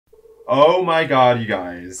Oh my god, you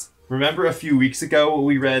guys. Remember a few weeks ago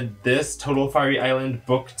we read this Total Firey Island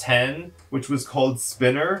book 10, which was called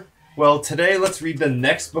Spinner? Well, today let's read the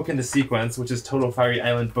next book in the sequence, which is Total Firey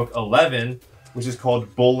Island book 11, which is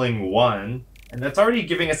called Bowling 1. And that's already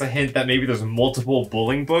giving us a hint that maybe there's multiple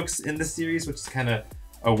bowling books in this series, which is kind of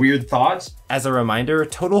a weird thought. As a reminder,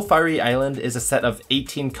 Total Firey Island is a set of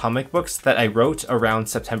 18 comic books that I wrote around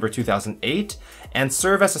September 2008 and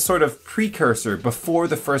serve as a sort of precursor before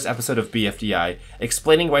the first episode of BFDI,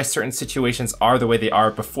 explaining why certain situations are the way they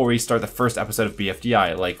are before we start the first episode of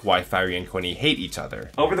BFDI, like why Firey and Quinny hate each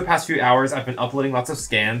other. Over the past few hours, I've been uploading lots of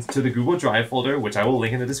scans to the Google Drive folder, which I will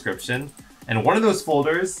link in the description, and one of those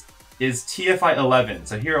folders is TFI 11,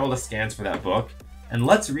 so here are all the scans for that book. And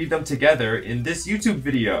let's read them together in this YouTube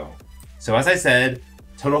video. So as I said,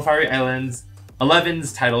 Total Firey Island's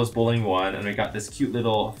 11's title is Bowling 1, and we got this cute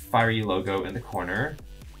little Firey logo in the corner.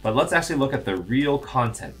 But let's actually look at the real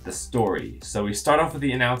content, the story. So we start off with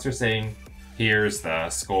the announcer saying, here's the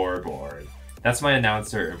scoreboard. That's my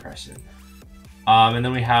announcer impression. And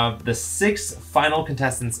then we have the 6 final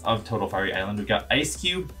contestants of Total Firey Island. We've got Ice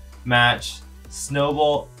Cube, Match,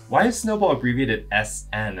 Snowball. Why is Snowball abbreviated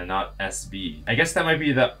SN and not SB? I guess that might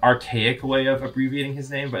be the archaic way of abbreviating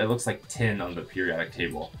his name, but it looks like tin on the periodic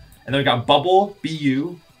table. And then we got Bubble,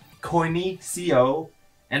 BU, Coiny, CO,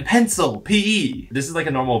 and Pencil, PE. This is like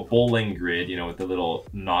a normal bowling grid, you know, with the little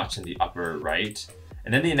notch in the upper right.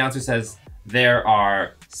 And then the announcer says, there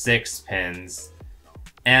are 6 pins.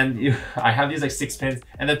 And I have these like 6 pins,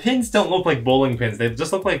 and the pins don't look like bowling pins. They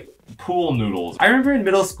just look like pool noodles. I remember in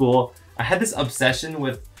middle school, I had this obsession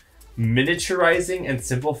with miniaturizing and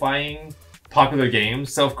simplifying popular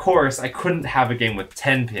games. So of course I couldn't have a game with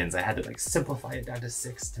 10 pins. I had to like simplify it down to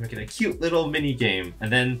 6 to make it a cute little mini game.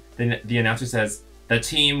 And then the announcer says, the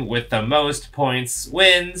team with the most points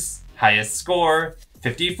wins. Highest score,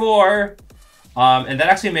 54. And that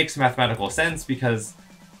actually makes mathematical sense because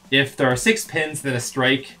if there are 6 pins, then a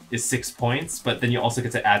strike is 6 points, but then you also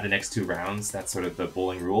get to add the next 2 rounds. That's sort of the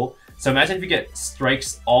bowling rule. So imagine if you get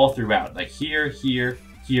strikes all throughout, like here, here,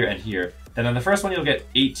 here, and here. Then on the first one, you'll get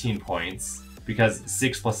 18 points because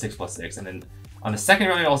 6 plus 6 plus 6. And then on the second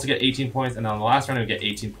round, you'll also get 18 points. And on the last round, you'll get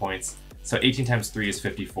 18 points. So 18 times 3 is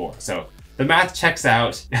 54. So the math checks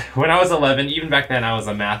out. When I was 11, even back then, I was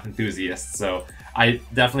a math enthusiast. So I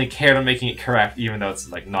definitely cared on making it correct, even though it's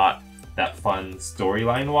like not that fun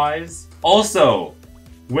storyline wise. Also,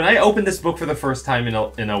 when I opened this book for the first time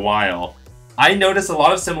in a while, I noticed a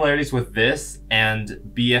lot of similarities with this and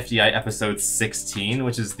BFDI episode 16,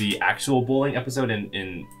 which is the actual bowling episode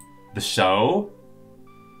in the show.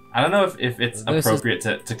 I don't know if it's appropriate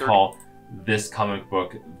to call this comic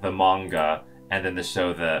book the manga and then the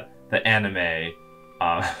show the anime,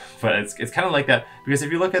 but it's kind of like that because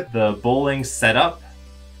if you look at the bowling setup,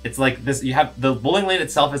 it's like this. You have the bowling lane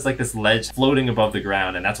itself is like this ledge floating above the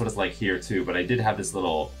ground, and that's what it's like here too. But I did have this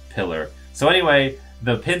little pillar. So anyway,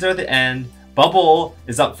 the pins are at the end. Bubble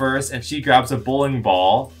is up first, and she grabs a bowling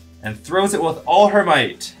ball and throws it with all her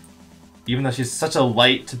might. Even though she's such a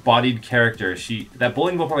light-bodied character, that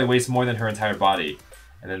bowling ball probably weighs more than her entire body.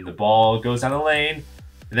 And then the ball goes down the lane,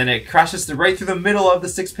 and then it crashes right through the middle of the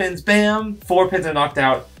 6 pins. Bam! 4 pins are knocked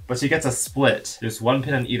out, but she gets a split. There's 1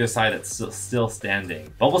 pin on either side that's still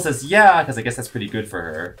standing. Bubble says, yeah, because I guess that's pretty good for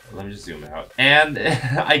her. Let me just zoom out. And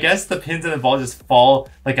I guess the pins and the ball just fall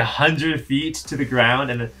like 100 feet to the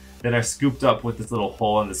ground, and then are scooped up with this little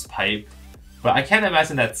hole in this pipe. But I can't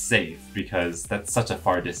imagine that's safe because that's such a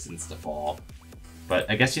far distance to fall. But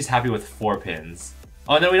I guess she's happy with 4 pins.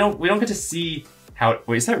 Oh, and then we don't get to see how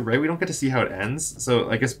wait, is that right? We don't get to see how it ends.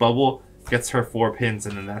 So I guess Bubble gets her 4 pins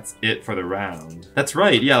and then that's it for the round. That's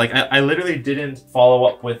right, yeah, like I literally didn't follow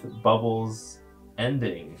up with Bubble's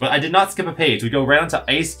ending. But I did not skip a page. We go right on to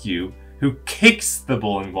Ice Cube, who kicks the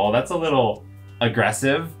bowling ball. That's a little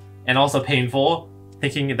aggressive and also painful.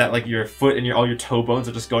 Thinking that like your foot and all your toe bones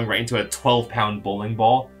are just going right into a 12-pound bowling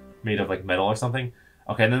ball made of like metal or something.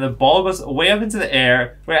 Okay, and then the ball goes way up into the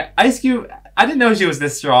air. Where Ice Cube, I didn't know she was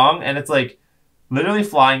this strong, and it's like literally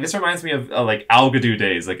flying. This reminds me of like Algadoo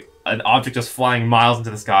days, like an object just flying miles into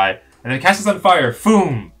the sky, and then it catches on fire.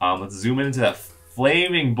 Boom! Let's zoom into that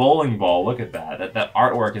flaming bowling ball. Look at that. That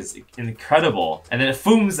artwork is incredible. And then it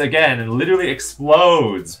fooms again and literally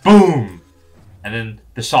explodes. Boom! And then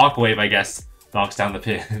the shockwave, I guess, knocks down the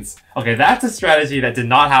pins. Okay, that's a strategy that did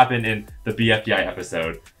not happen in the BFDI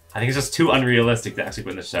episode. I think it's just too unrealistic to actually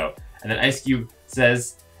put in the show. And then Ice Cube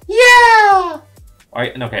says, yeah!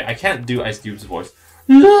 Alright, okay, I can't do Ice Cube's voice.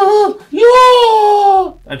 Yeah!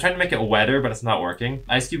 Yeah! I'm trying to make it wetter, but it's not working.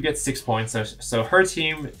 Ice Cube gets 6 points, so her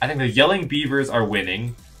team, I think the Yelling Beavers are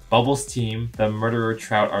winning. Bubbles' team, the Murderer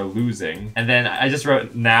Trout, are losing. And then I just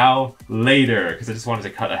wrote now, later, because I just wanted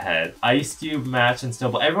to cut ahead. Ice Cube, Match, and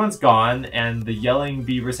Snowball. Everyone's gone, and the Yelling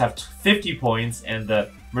Beavers have 50 points, and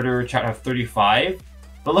the Murderer Trout have 35.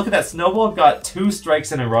 But look at that, Snowball got 2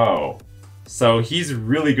 strikes in a row. So he's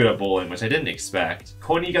really good at bowling, which I didn't expect.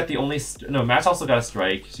 Coney got the only... No, Match also got a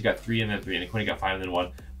strike. She got 3 and then 3, and Coney got 5 and then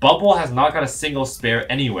 1. Bubble has not got a single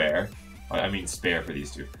spare anywhere. I mean spare for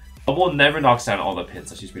these two. Bubble never knocks down all the pins,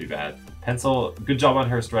 so she's pretty bad. Pencil, good job on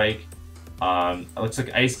her strike. It looks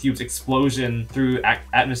like Ice Cube's explosion through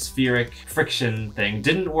atmospheric friction thing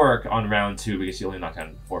didn't work on round 2 because she only knocked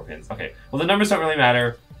down 4 pins. Okay, well the numbers don't really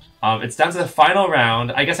matter. It's down to the final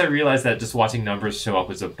round. I guess I realized that just watching numbers show up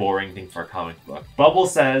was a boring thing for a comic book. Bubble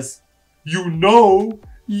says, "You know,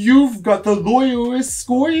 you've got the lowest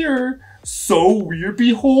score, so we're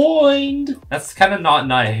behind." That's kind of not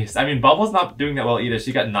nice. I mean, Bubble's not doing that well either.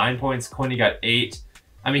 She got 9 points, Coney got 8.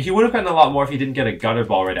 I mean, he would have gotten a lot more if he didn't get a gutter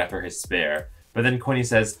ball right after his spare. But then Coney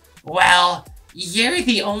says, "Well, you're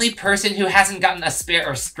the only person who hasn't gotten a spare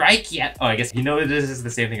or strike yet." Oh, I guess he knows this is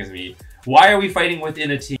the same thing as me. Why are we fighting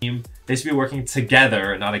within a team? They should be working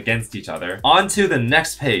together, not against each other. On to the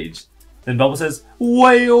next page. Then Bubble says,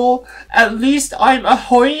 "Well, at least I'm a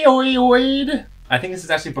hoy-oy-oyd." I think this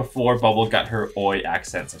is actually before Bubble got her oi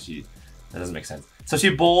accent, so that doesn't make sense. So she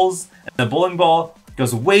bowls, and the bowling ball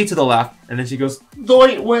goes way to the left, and then she goes,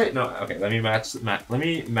 "Doit way." No, okay, let me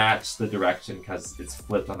match the direction because it's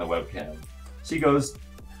flipped on the webcam. She goes,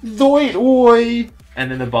 "Doit oi,"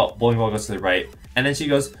 and then the bowling ball goes to the right, and then she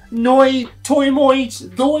goes, "Noi toy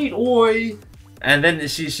moich doit oi." And then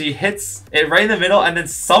she hits it right in the middle, and then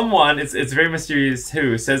someone, it's very mysterious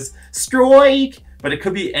who, says, "Strike!" But it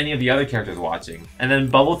could be any of the other characters watching. And then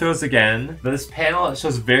Bubble throws again. This panel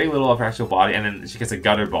shows very little of her actual body, and then she gets a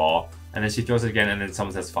gutter ball. And then she throws it again, and then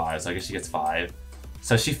someone says 5, so I guess she gets 5.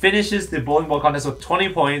 So she finishes the bowling ball contest with 20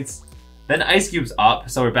 points. Then Ice Cube's up,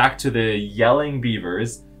 so we're back to the Yelling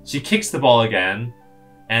Beavers. She kicks the ball again,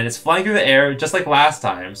 and it's flying through the air, just like last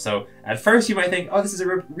time. So at first you might think, oh, this is a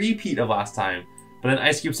repeat of last time. But then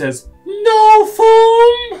Ice Cube says, "No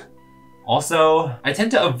foam!" Also, I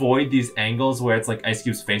tend to avoid these angles where it's like Ice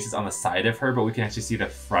Cube's face is on the side of her, but we can actually see the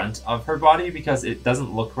front of her body because it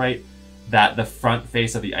doesn't look right that the front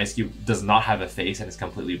face of the Ice Cube does not have a face and is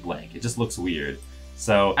completely blank. It just looks weird.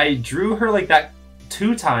 So I drew her like that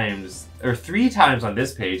 2 times or 3 times on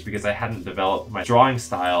this page because I hadn't developed my drawing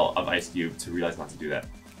style of Ice Cube to realize not to do that.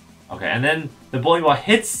 Okay, and then the bowling ball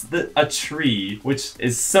hits a tree, which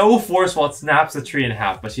is so forceful it snaps the tree in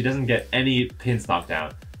half, but she doesn't get any pins knocked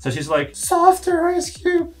down. So she's like, "Softer, Ice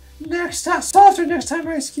Cube! Next time, softer next time,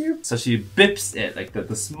 Ice Cube!" So she bips it, like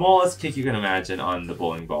the smallest kick you can imagine on the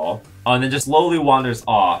bowling ball. Oh, and then just slowly wanders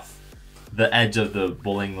off the edge of the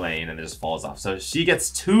bowling lane and it just falls off. So she gets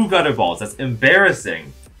 2 gutter balls. That's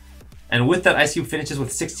embarrassing. And with that, Ice Cube finishes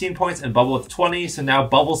with 16 points and Bubble with 20. So now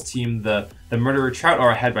Bubble's team, the Murderer Trout,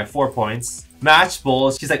 are ahead by 4 points. Match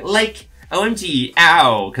bowls. She's like, OMG,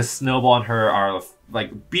 ow! Because Snowball and her are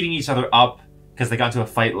like beating each other up because they got into a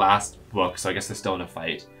fight last book. So I guess they're still in a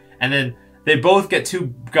fight. And then they both get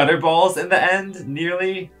 2 gutter balls in the end,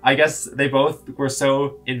 nearly. I guess they both were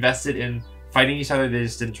so invested in fighting each other, they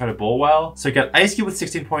just didn't try to bowl well. So you got Ice Cube with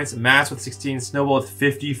 16 points, Match with 16, Snowball with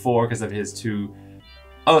 54 because of his 2.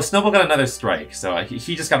 Oh, Snowball got another strike, so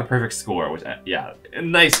he just got a perfect score, which, yeah.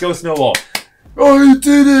 Nice, go Snowball. I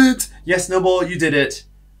did it! Yes, Snowball, you did it.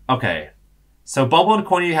 Okay. So Bubble and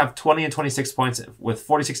Coney have 20 and 26 points with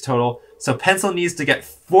 46 total. So Pencil needs to get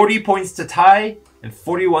 40 points to tie and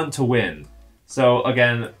 41 to win. So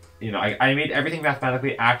again, you know, I made everything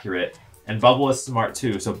mathematically accurate, and Bubble is smart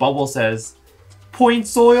too. So Bubble says, "Point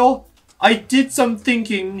Soil, I did some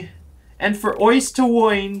thinking, and for Oist to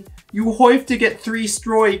win, you have to get 3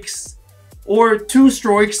 strikes, or 2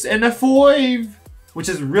 strikes and a 5. Which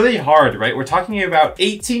is really hard, right? We're talking about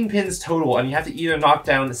 18 pins total, and you have to either knock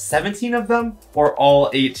down 17 of them or all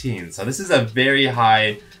 18. So this is a very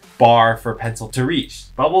high bar for Pencil to reach.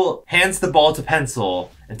 Bubble hands the ball to Pencil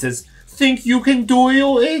and says, "Think you can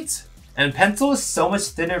doil it?" And Pencil was so much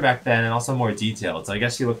thinner back then and also more detailed. So I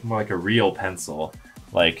guess she looked more like a real Pencil.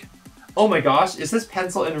 Like, oh my gosh, is this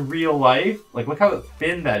Pencil in real life? Like, look how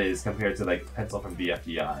thin that is compared to like Pencil from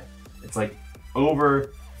BFDI. It's like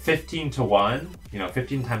over 15 to 1, you know,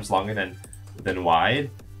 15 times longer than wide.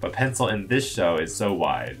 But Pencil in this show is so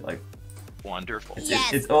wide, like wonderful.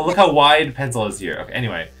 It's oh, look how wide Pencil is here. Okay,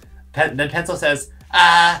 anyway, then Pencil says,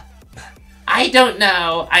 "I don't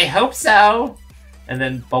know. I hope so." And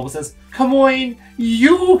then Bubble says, "Come on,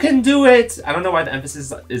 you can do it." I don't know why the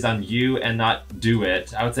emphasis is on you and not do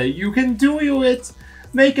it. I would say, "You can do it.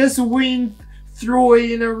 Make us win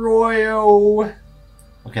 3 in a row.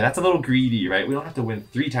 Okay, that's a little greedy, right? We don't have to win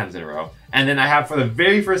 3 times in a row. And then I have, for the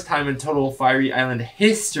very first time in Total Firey Island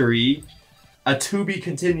history, a to be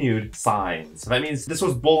continued sign. So that means this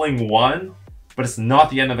was bowling 1, but it's not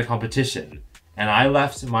the end of the competition. And I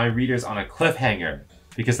left my readers on a cliffhanger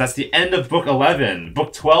because that's the end of book 11.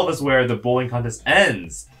 Book 12 is where the bowling contest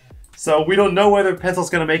ends. So we don't know whether Pencil's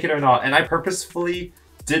gonna make it or not. And I purposefully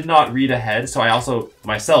did not read ahead, so I also,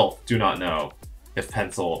 myself, do not know if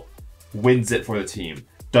Pencil wins it for the team.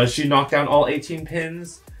 Does she knock down all 18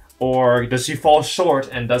 pins? Or does she fall short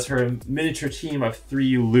and does her miniature team of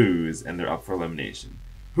 3 lose and they're up for elimination?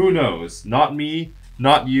 Who knows? Not me,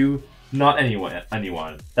 not you, not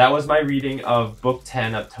anyone. That was my reading of Book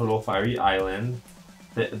 10 of Total Firey Island.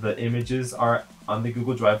 The images are on the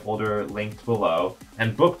Google Drive folder linked below.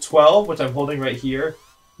 And Book 12, which I'm holding right here,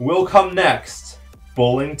 will come next.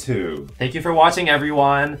 Bowling 2. Thank you for watching,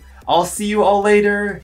 everyone. I'll see you all later.